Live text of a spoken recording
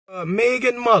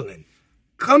Megan Mullen,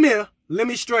 come here. Let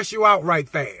me stress you out right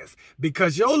fast.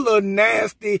 Because your little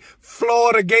nasty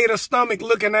Florida Gator stomach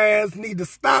looking ass need to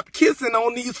stop kissing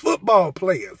on these football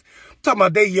players. I'm talking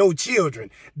about they your children.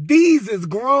 These is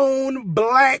grown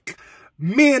black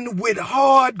men with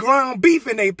hard ground beef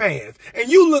in their pants. And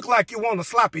you look like you want a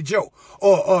sloppy Joe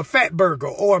or a fat burger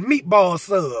or a meatball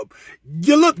sub.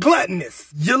 You look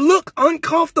gluttonous. You look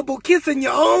uncomfortable kissing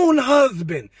your own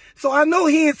husband. So I know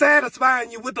he ain't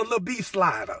satisfying you with a little beef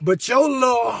slider. But your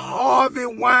little Harvey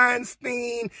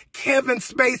Weinstein, Kevin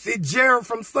Spacey, Jared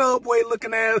from Subway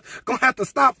looking ass gonna have to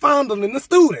stop fondling the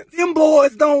students. Them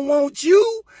boys don't want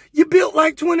you. You built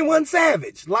like 21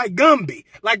 Savage, like Gumby,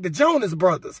 like the Jonas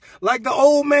Brothers, like the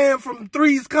old man from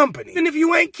Three's Company. And if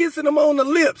you ain't kissing them on the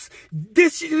lips,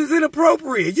 this shit is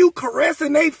inappropriate. You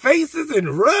caressing their faces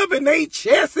and rubbing their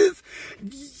chests.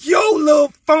 Your little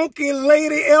funky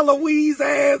lady Eloise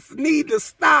ass need to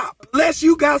stop. Unless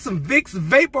you got some Vicks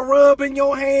Vapor Rub in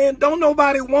your hand, don't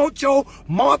nobody want your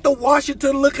Martha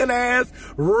Washington looking ass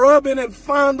rubbing and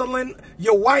fondling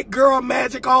your white girl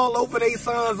magic all over their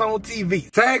sons on TV.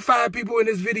 Tag 5 people in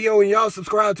this video and y'all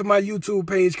subscribe to my YouTube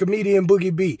page, Comedian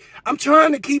Boogie B. I'm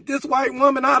trying to keep this white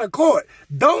woman out of court.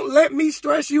 Don't let me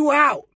stress you out.